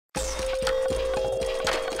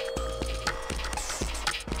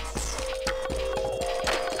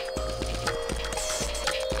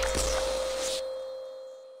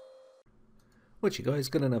What you guys,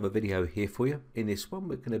 got another video here for you. In this one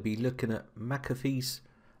we're going to be looking at McAfee's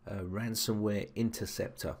Ransomware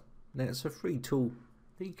Interceptor. Now it's a free tool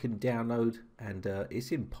that you can download, and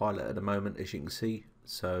it's in pilot at the moment, as you can see,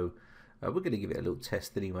 so we're going to give it a little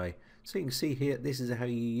test anyway. So you can see here, this is how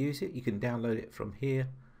you use it. You can download it from here,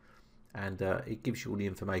 and it gives you all the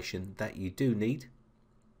information that you do need,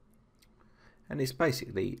 and it's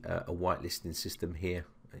basically a whitelisting system here.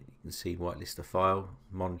 You can see whitelist a file,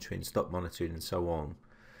 monitoring, stop monitoring, and so on.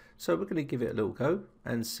 So we're going to give it a little go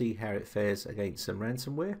and see how it fares against some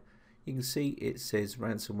ransomware. You can see it says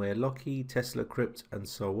ransomware Locky, Tesla Crypt, and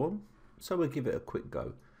so on. So we'll give it a quick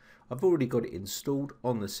go. I've already got it installed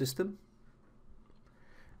on the system.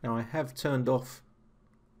 Now I have turned off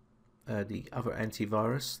the other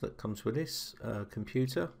antivirus that comes with this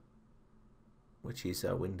computer, which is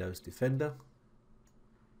Windows Defender.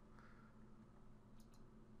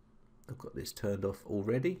 I've got this turned off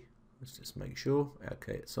already. Let's just make sure.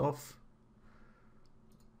 Okay, it's off.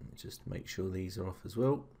 And just make sure these are off as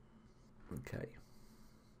well. Okay.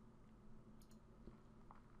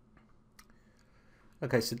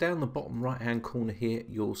 Okay, so down the bottom right hand corner here,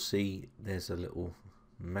 you'll see there's a little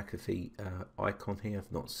McAfee icon here.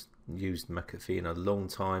 I've not used McAfee in a long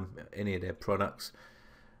time, any of their products.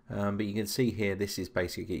 But you can see here, this is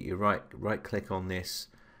basically, you right click on this,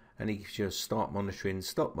 and you just start monitoring,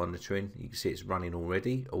 stop monitoring. You can see it's running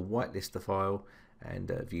already, or whitelist the file,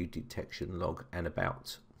 and view detection log and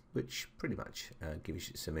about, which pretty much gives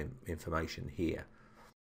you some information here.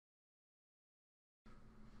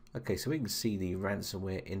 Okay, so we can see the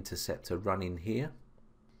ransomware interceptor running here.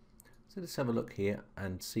 So let's have a look here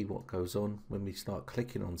and see what goes on when we start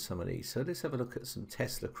clicking on some of these. So let's have a look at some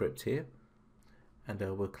Tesla Crypt here, and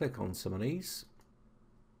we'll click on some of these.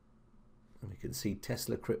 And we can see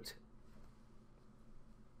Tesla Crypt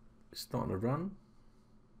starting to run.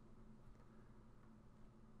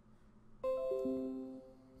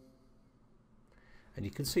 And you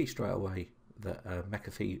can see straight away that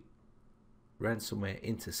McAfee Ransomware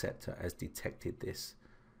Interceptor has detected this.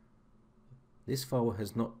 This file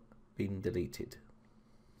has not been deleted.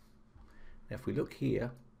 Now if we look here,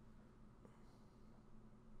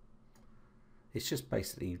 it's just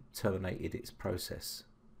basically terminated its process.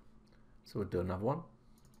 So we'll do another one.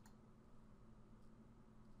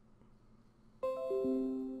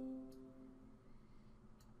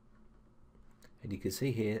 And you can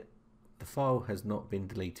see here, the file has not been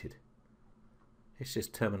deleted. It's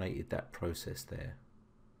just terminated that process there.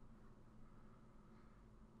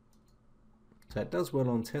 So it does well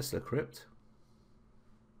on Tesla Crypt,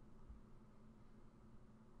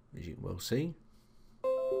 as you can well see.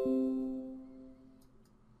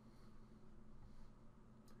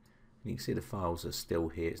 You can see the files are still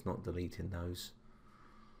here, it's not deleting those.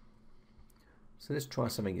 So let's try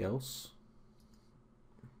something else.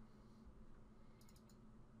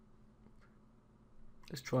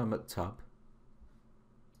 Let's try McTub.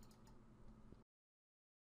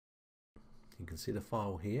 You can see the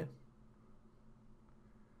file here.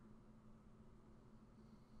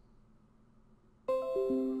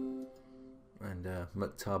 And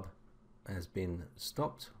McTub has been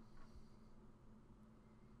stopped,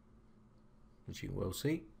 which you can well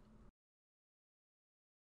see.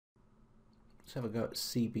 Let's have a go at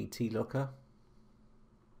CBT Locker.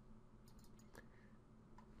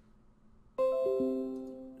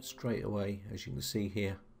 Straight away, as you can see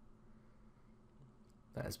here,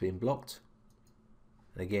 that has been blocked.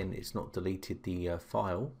 And again, it's not deleted the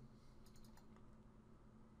file.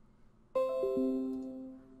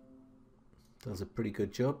 Does a pretty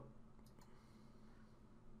good job.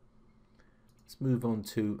 Let's move on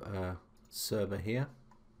to server here.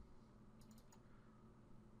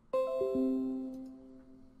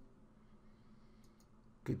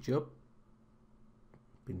 Good job.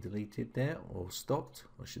 Been deleted there, or stopped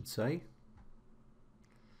I should say.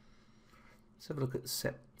 Let's have a look at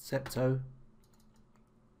Septo.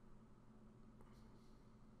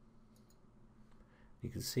 You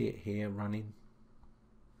can see it here running.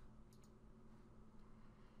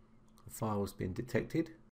 The file has been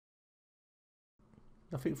detected.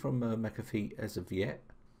 Nothing from McAfee as of yet.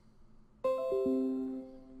 And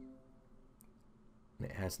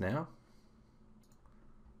it has now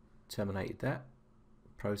terminated that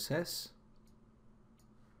process.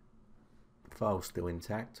 The file's still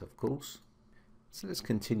intact, of course. So let's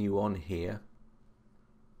continue on here.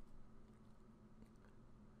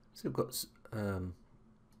 So we've got, I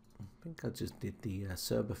think I just did the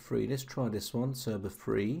server free. Let's try this one, server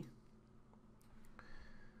free.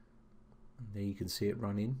 And there you can see it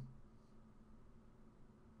running.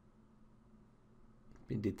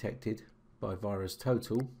 Been detected by Virus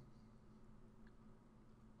Total.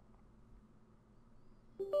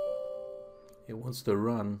 it wants to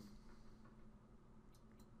run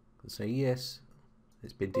and say yes,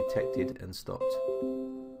 it's been detected and stopped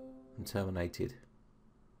and terminated,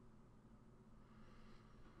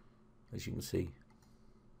 as you can see.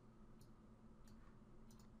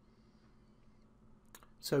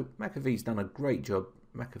 So McAfee's done a great job.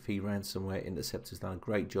 McAfee Ransomware Interceptor's done a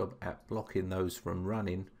great job at blocking those from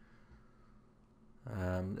running.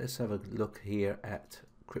 Let's have a look here at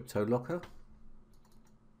CryptoLocker.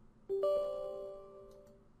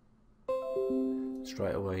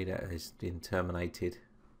 Straight away that has been terminated.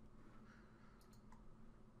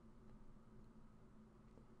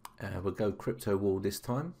 We'll go crypto wall this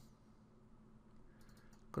time.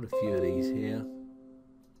 Got a few of these here.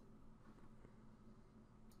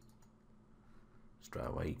 Straight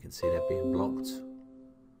away you can see they're being blocked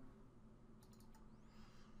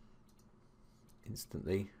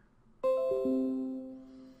instantly.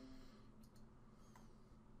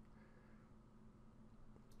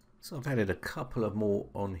 So I've added a couple of more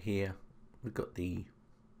on here. We've got the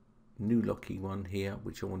new locky one here,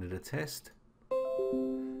 which I wanted to test.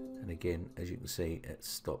 And again, as you can see, it's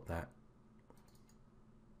stopped that.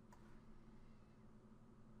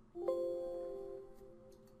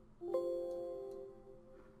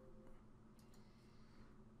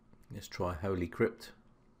 Let's try Holy Crypt.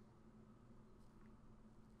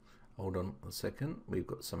 Hold on a second, we've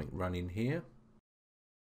got something running here.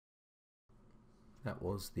 That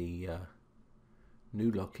was the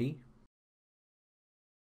new locky.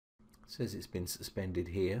 It says it's been suspended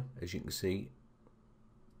here, as you can see.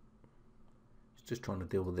 It's just trying to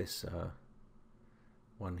deal with this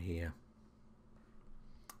one here.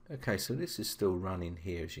 Okay, so this is still running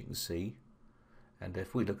here, as you can see. And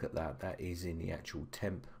if we look at that, that is in the actual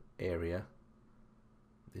temp area,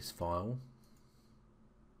 this file.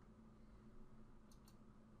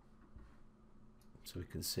 So we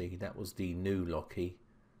can see that was the new locky,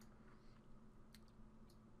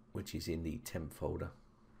 which is in the temp folder,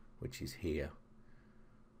 which is here.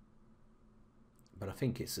 But I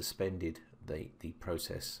think it suspended the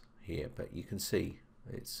process here, but you can see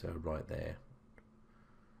it's right there.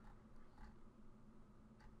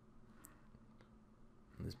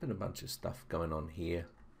 And there's been a bunch of stuff going on here.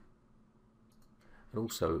 And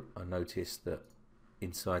also I noticed that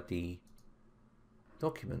inside the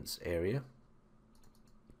documents area,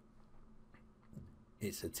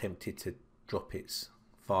 it's attempted to drop its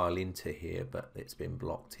file into here, but it's been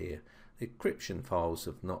blocked here. The encryption files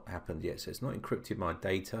have not happened yet, so it's not encrypted my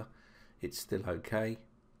data. It's still okay.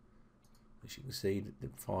 As you can see, the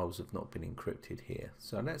files have not been encrypted here,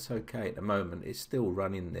 so that's okay at the moment. It's still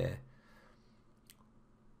running there,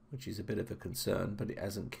 which is a bit of a concern, but it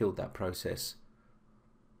hasn't killed that process.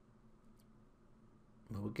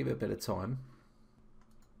 We'll give it a bit of time.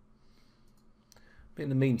 But in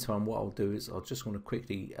the meantime, what I'll do is I'll just want to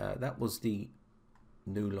quickly, that was the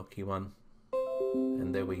new locky one,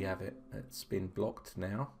 and there we have it. It's been blocked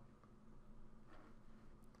now.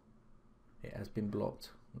 It has been blocked.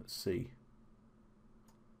 Let's see.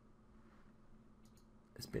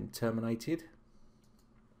 It's been terminated.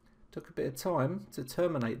 Took a bit of time to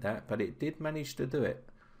terminate that, but it did manage to do it.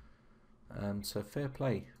 So fair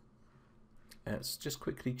play. Let's just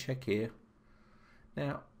quickly check here.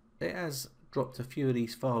 Now it has dropped a few of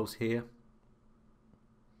these files here.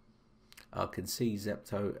 I can see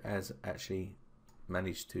Zepto has actually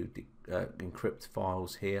managed to encrypt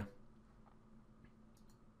files here.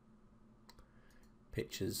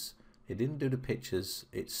 Pictures. It didn't do the pictures.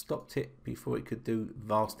 It stopped it before it could do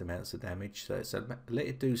vast amounts of damage. So it's let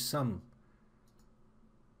it do some,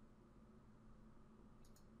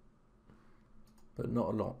 but not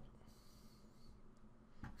a lot.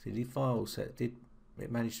 See, the file set it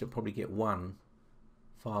managed to probably get one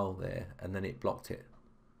file there, and then it blocked it,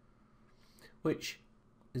 which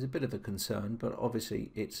is a bit of a concern, but obviously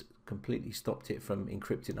it's completely stopped it from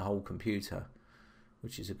encrypting the whole computer,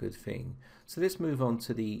 which is a good thing. So let's move on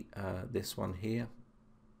to the this one here,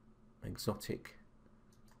 exotic.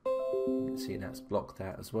 You can see that's blocked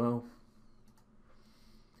that as well.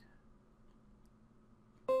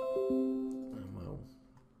 And well,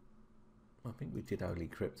 I think we did only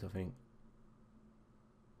crypt, I think.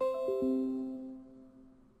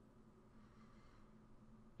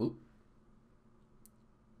 Oop.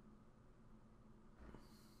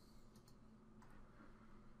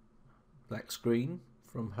 Black screen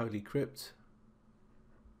from Holy Crypt.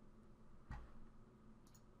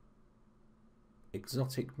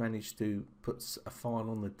 Exotic managed to put a file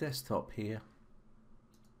on the desktop here.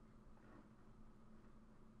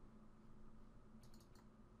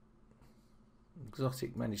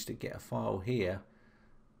 Exotic managed to get a file here,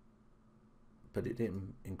 but it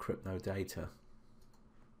didn't encrypt no data.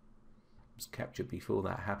 It was captured before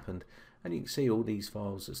that happened, and you can see all these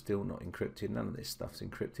files are still not encrypted. None of this stuff's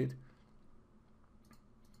encrypted.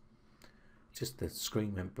 Just the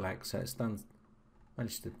screen went black, so it's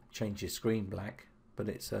managed to change your screen black, but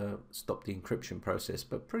it's stopped the encryption process.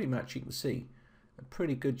 But pretty much you can see a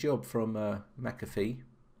pretty good job from McAfee.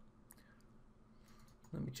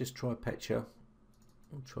 Let me just try Petya.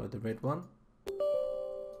 I'll try the red one.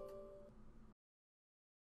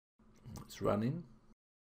 It's running.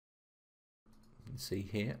 You can see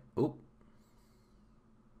here. Oh,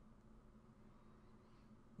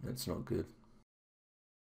 that's not good.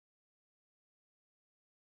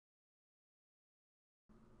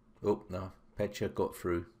 Oh no, Petya got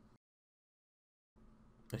through,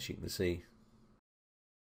 as you can see.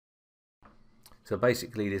 So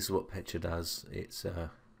basically this is what Petya does. It's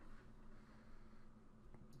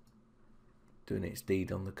doing its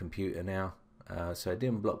deed on the computer now. So it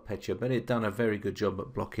didn't block Petya, but it done a very good job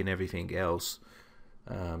at blocking everything else.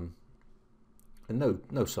 And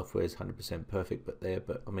no software is 100% perfect,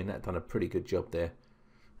 but I mean that done a pretty good job there.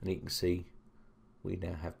 And you can see we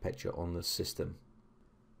now have Petya on the system.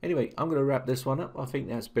 Anyway, I'm going to wrap this one up. I think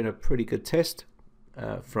that's been a pretty good test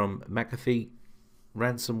from McAfee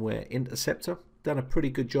Ransomware Interceptor. Done a pretty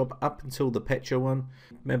good job up until the Petya one.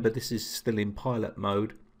 Remember, this is still in pilot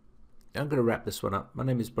mode. I'm going to wrap this one up. My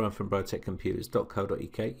name is Brian from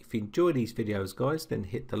brotechcomputers.co.uk. If you enjoy these videos, guys, then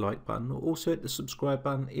hit the like button. Also hit the subscribe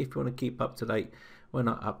button if you want to keep up to date when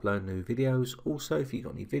I upload new videos. Also, if you've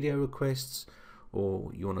got any video requests,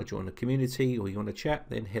 or you want to join the community, or you want to chat,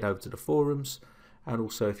 then head over to the forums. And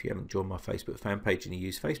also, if you haven't joined my Facebook fan page and you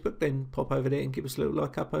use Facebook, then pop over there and give us a little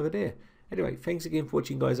like up over there. Anyway, thanks again for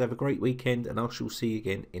watching, guys. Have a great weekend, and I shall see you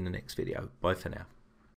again in the next video. Bye for now.